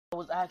I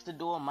was asked to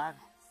do my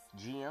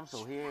GM,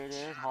 so here it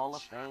is. Hall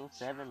of Fame,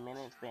 7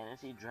 minutes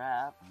fantasy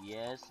draft.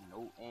 Yes,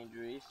 no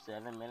injuries.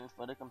 7 minutes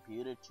for the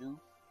computer too.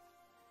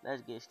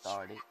 Let's get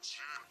started.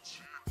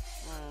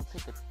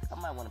 I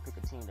might want to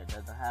pick a team that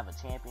doesn't have a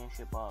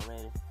championship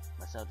already.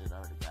 My Celtics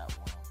already got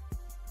one.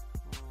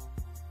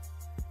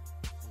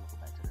 Let me go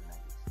back to the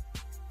Nuggets.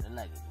 The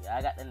Nuggets. Yeah,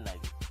 I got the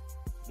Nuggets.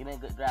 Give me a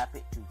good draft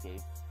pick,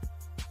 2K.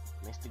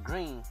 Mr.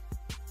 Green.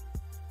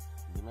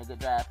 Give me a good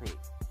draft pick.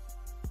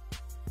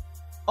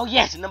 Oh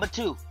yes, number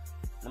two.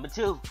 Alright,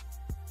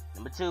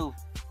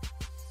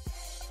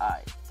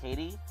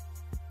 KD.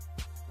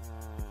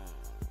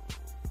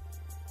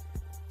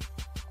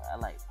 I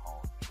like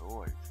Paul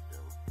George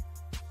though.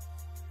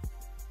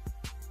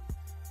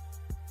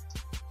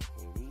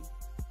 KD,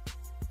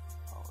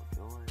 Paul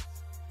George.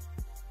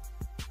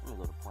 Let me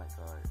go to point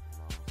guard.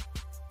 No,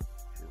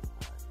 shooting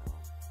guard. No.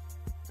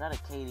 Is that a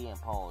KD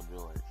and Paul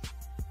George?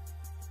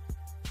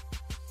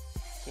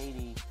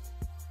 KD,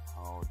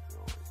 Paul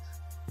George.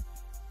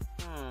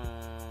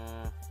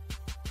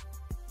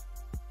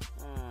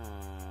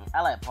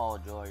 I like Paul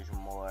George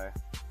more.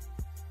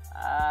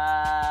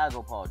 I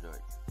go Paul George.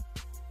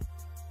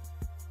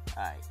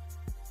 Alright.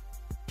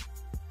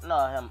 I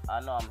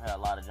know I'm hearing a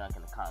lot of junk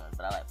in the comments,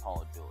 but I like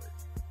Paul George.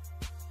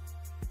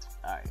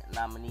 Alright,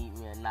 now I'm gonna need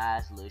me a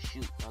nice little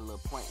shoot, a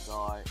little point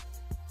guard.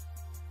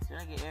 Should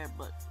I get Eric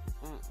But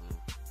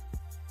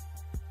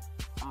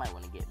I might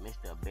want to get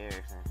Mr.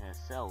 Embarrassing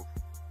himself.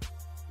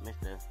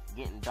 Mr.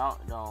 Getting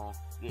dunked on,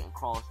 getting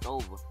crossed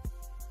over.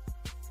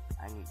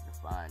 I need to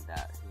find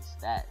out his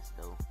stats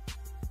though.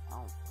 I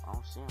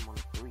don't see him on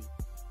the 3.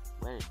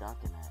 Where the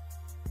dunking at?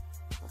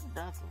 Where's the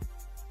dunking?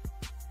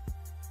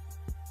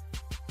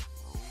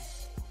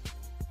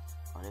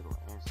 Oh, they go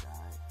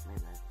inside.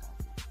 Maybe that's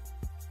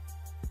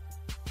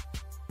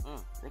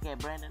dunking. Look at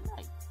Brandon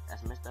Knight.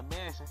 That's Mr.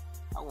 Embarrassing.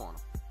 I want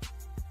him.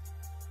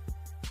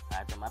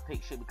 Alright, then my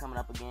pick should be coming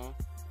up again.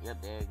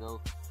 Yep, there you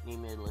go. Need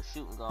me a little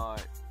shooting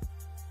guard.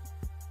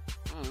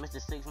 Mr.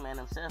 Six Man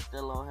himself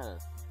still on here.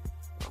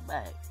 Go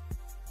back.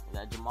 We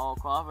got Jamal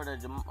Crawford or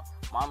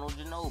Manu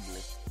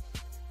Ginobili.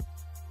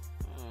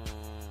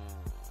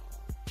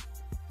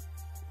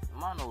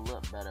 Manu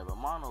look better, but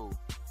Manu.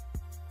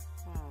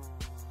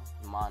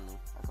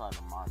 I call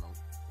him Manu.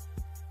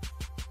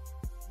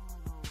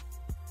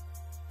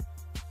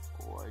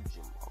 Or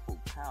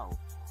Jamal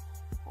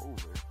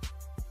over.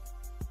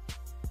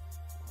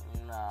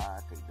 Nah,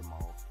 take them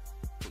all.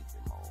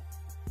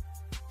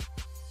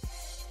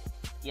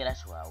 Yeah,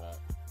 that's what I want.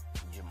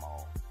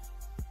 Jamal.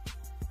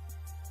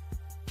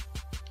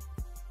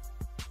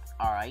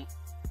 Alright.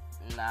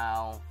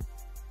 Now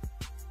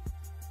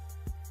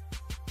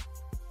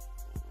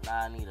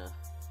I need a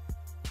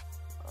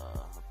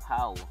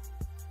power.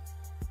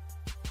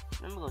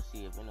 Let me go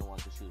see if anyone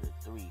can shoot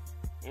a 3.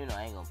 Even though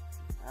I ain't gonna.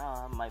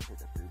 I might pick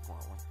a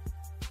 3-point one.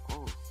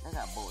 Oh, they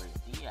got Boris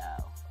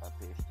Diaw up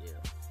here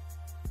still.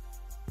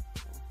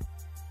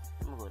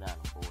 Let me go down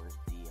to Boris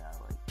Diaw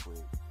right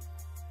quick.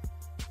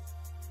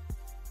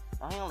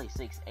 Oh, he only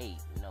 6'8".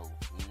 No.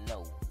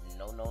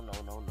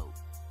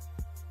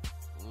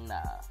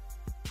 Nah.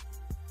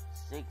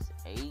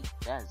 6'8",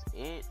 that's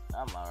it?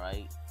 I'm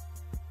alright.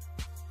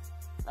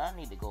 I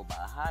need to go by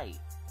height.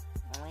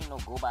 There ain't no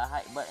go by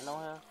height button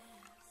on here.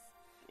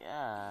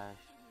 Gosh.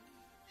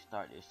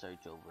 Start this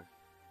search over.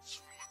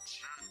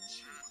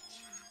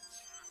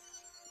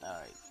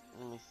 Alright,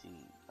 let me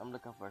see. I'm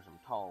looking for some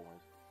tall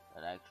ones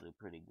that are actually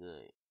pretty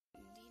good.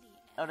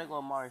 Oh, they go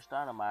Amari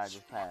Stoudemire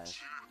just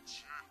passed.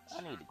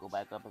 I need to go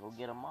back up and go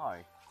get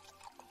Amari.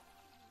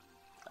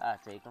 I'll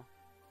take him.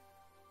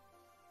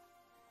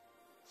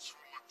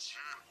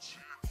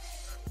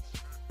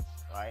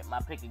 Alright, my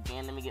pick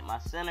again. Let me get my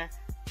center.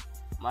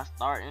 My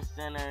starting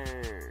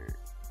center.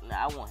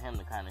 Now, I want him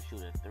to kind of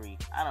shoot a 3.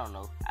 I don't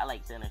know. I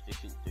like centers to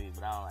shoot 3,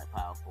 but I don't like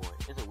power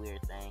forward. It's a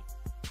weird thing.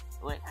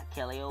 Wait, got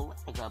Kelly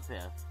Olynyk up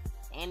here.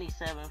 And he's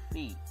 7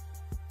 feet.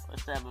 Or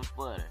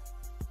 7-footer.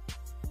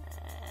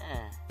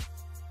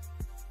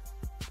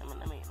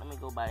 Let me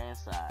go by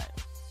inside.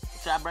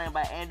 Should I bring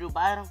back Andrew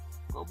Bynum?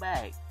 Go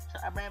back.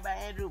 Should I bring back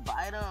Andrew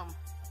Bynum?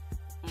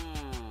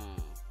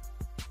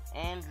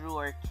 Andrew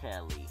or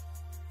Kelly?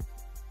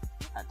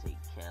 I take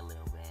Kelly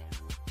over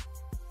Andrew.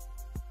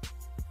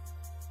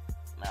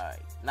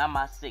 Alright, now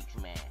my 6th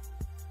man.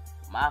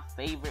 My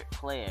favorite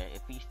player,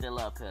 if he's still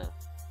up here.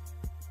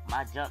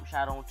 My jump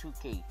shot on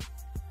 2K,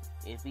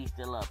 if he's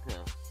still up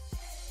here.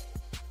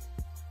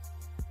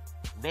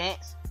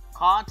 Vince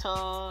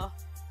Carter.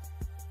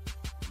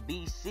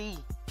 BC.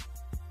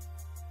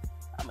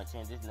 I'm gonna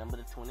change this number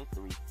to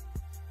 23.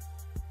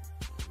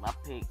 My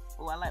pick.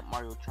 Oh, I like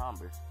Mario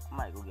Chalmers. I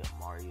might go get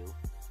Mario.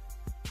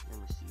 Let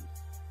me see.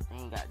 They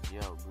ain't got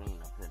Gerald Green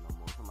up here no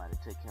more. Somebody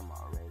took him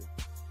already.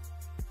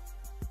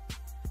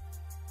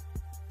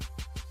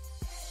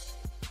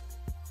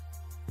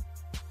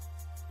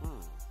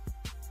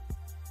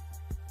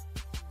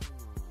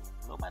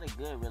 Nobody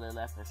good really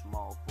left in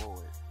small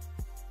forward.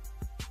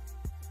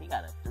 He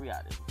got a 3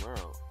 out of this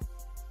world.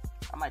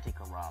 I might take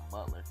a Ron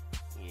Butler.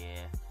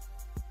 Yeah.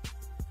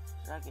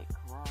 Should I get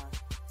Karan?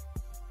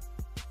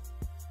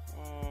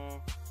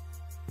 And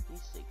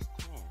he's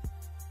 6'10".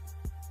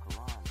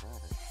 Karan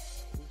better.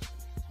 He's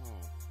 6'10".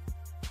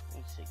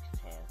 He's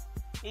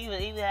 6'10".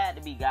 He had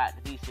to be got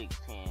to be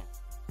 6'10".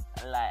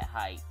 I like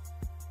height.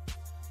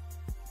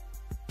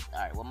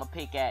 Alright, what I'm gonna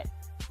pick at?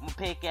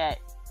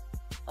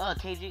 Oh,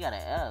 KG got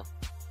an F.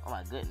 Oh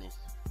my goodness.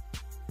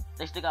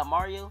 They still got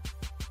Mario?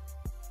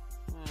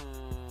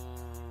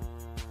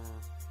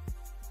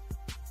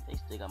 They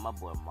still got my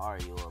boy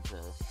Mario up here.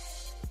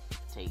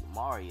 Take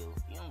Mario.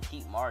 You don't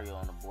keep Mario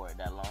on the board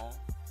that long.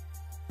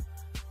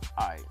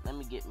 Alright, let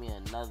me get me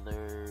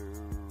another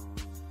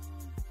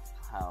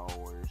power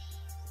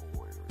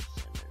forward or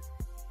center.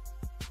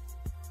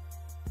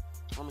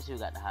 Let me see who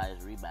got the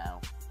highest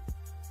rebound.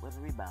 Where's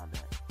the rebound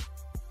at?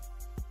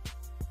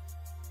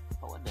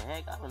 Oh, what the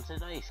heck? I've been saying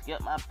they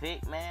skipped my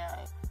pick,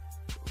 man.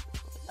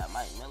 I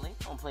Mike Miller. He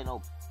don't play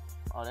no.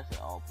 Oh, that's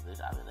an all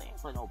position. I mean, they ain't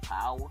play no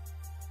power.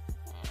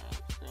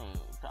 Man,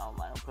 talking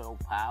about don't play no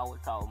power.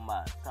 Talking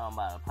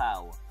about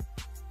power.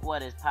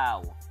 What is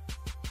power?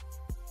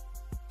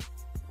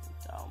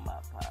 Talking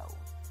about power.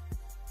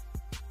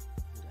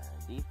 Yeah,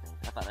 defense.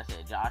 I thought I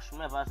said Josh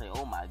Smith. I say,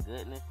 oh my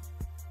goodness.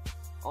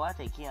 Oh, I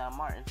take Kenyon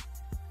Martin.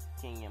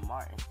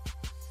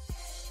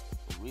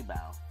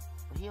 Rebound.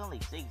 But he only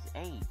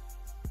 6'8".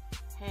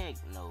 Heck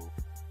no.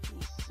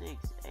 He's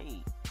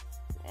 6'8".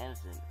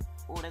 Anderson.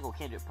 Oh, there go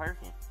Kendrick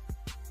Perkins.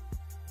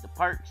 The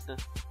Perkster.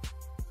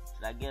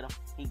 Should I get him?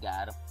 He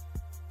got him.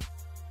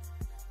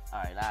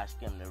 Alright, I'll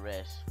skim the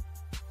rest.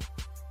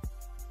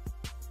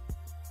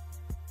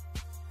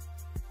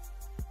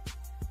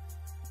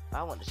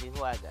 I want to see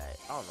who I got.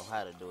 I don't know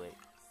how to do it.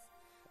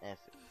 F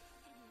it.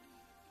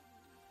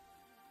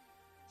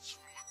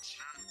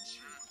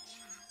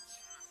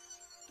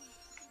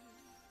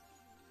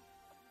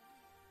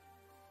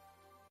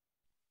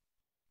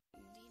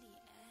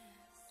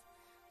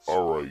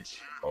 Alright,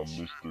 I'm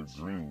Mr.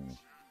 Green,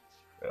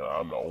 and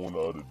I'm the owner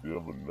of the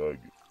Denver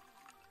Nuggets.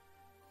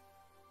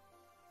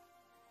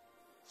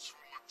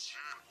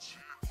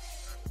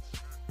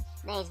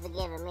 Thanks for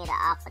giving me the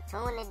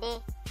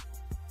opportunity.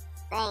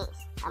 Thanks.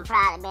 I'm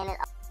proud of being this.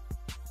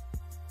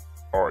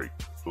 Alright,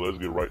 so let's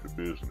get right to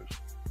business.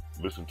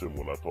 Listen to me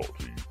when I talk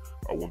to you.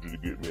 I want you to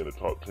get me in the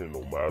top 10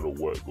 no matter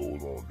what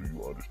goes on. Do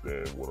you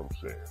understand what I'm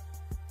saying?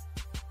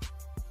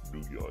 Do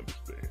you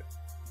understand?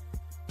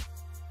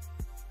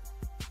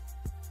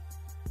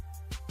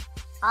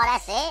 Oh,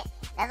 that's it?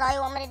 That's all you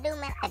want me to do,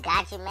 man? I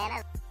got you,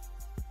 man.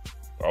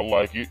 I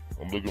like it.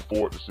 I'm looking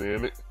forward to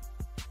seeing it.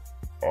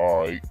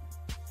 Alright.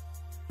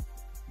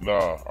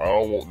 Nah, I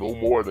don't want no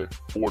more than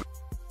 40.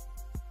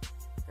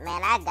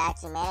 Man, I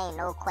got you, man. Ain't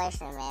no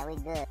question, man. We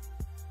good.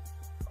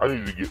 I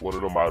need to get one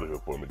of them out of here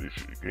for me this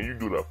year. Can you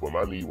do that for me?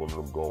 I need one of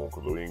them gone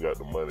because they ain't got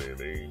the money and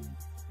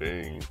they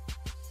ain't.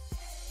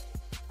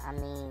 I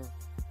mean,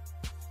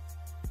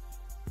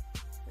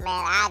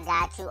 man, I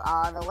got you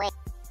all the way.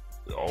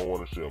 I don't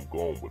want to say I'm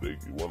gone, but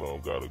one of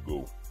them gotta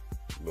go.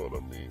 You know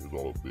what I mean? It's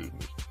all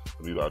business.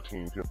 I need our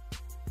team to.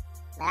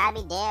 Man, I'll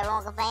be dead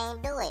wrong if I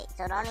ain't do it,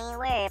 so don't even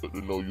worry. But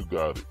to know you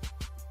got it.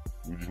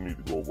 We just need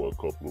to go over a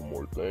couple of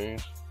more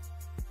things.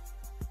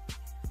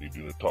 Need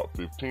you in the top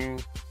 15.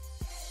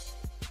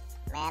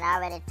 Man, I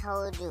already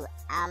told you,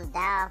 I'm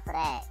down for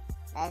that.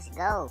 Let's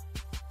go.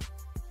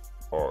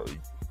 Alright,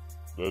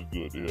 that's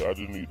good. Yeah, I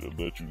just need to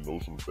let you know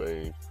some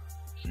things,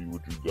 see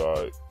what you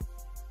got.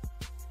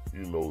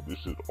 You know,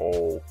 this is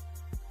all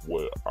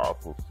what I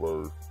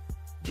prefer.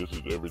 This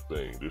is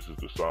everything. This is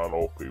the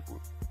sign-off paper.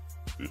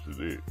 This is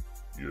it.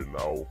 You're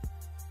now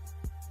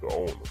the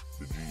owner,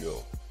 the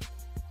GM.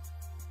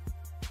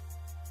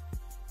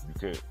 You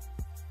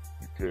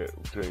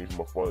can't change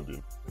my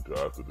funding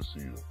until after the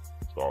season.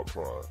 Stop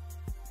trying.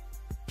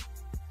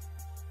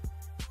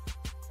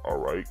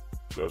 Alright,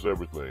 that's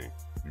everything.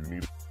 You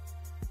need.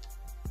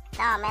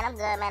 Nah, man, I'm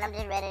good, man. I'm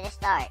just ready to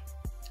start.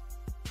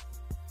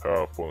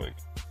 Have fun.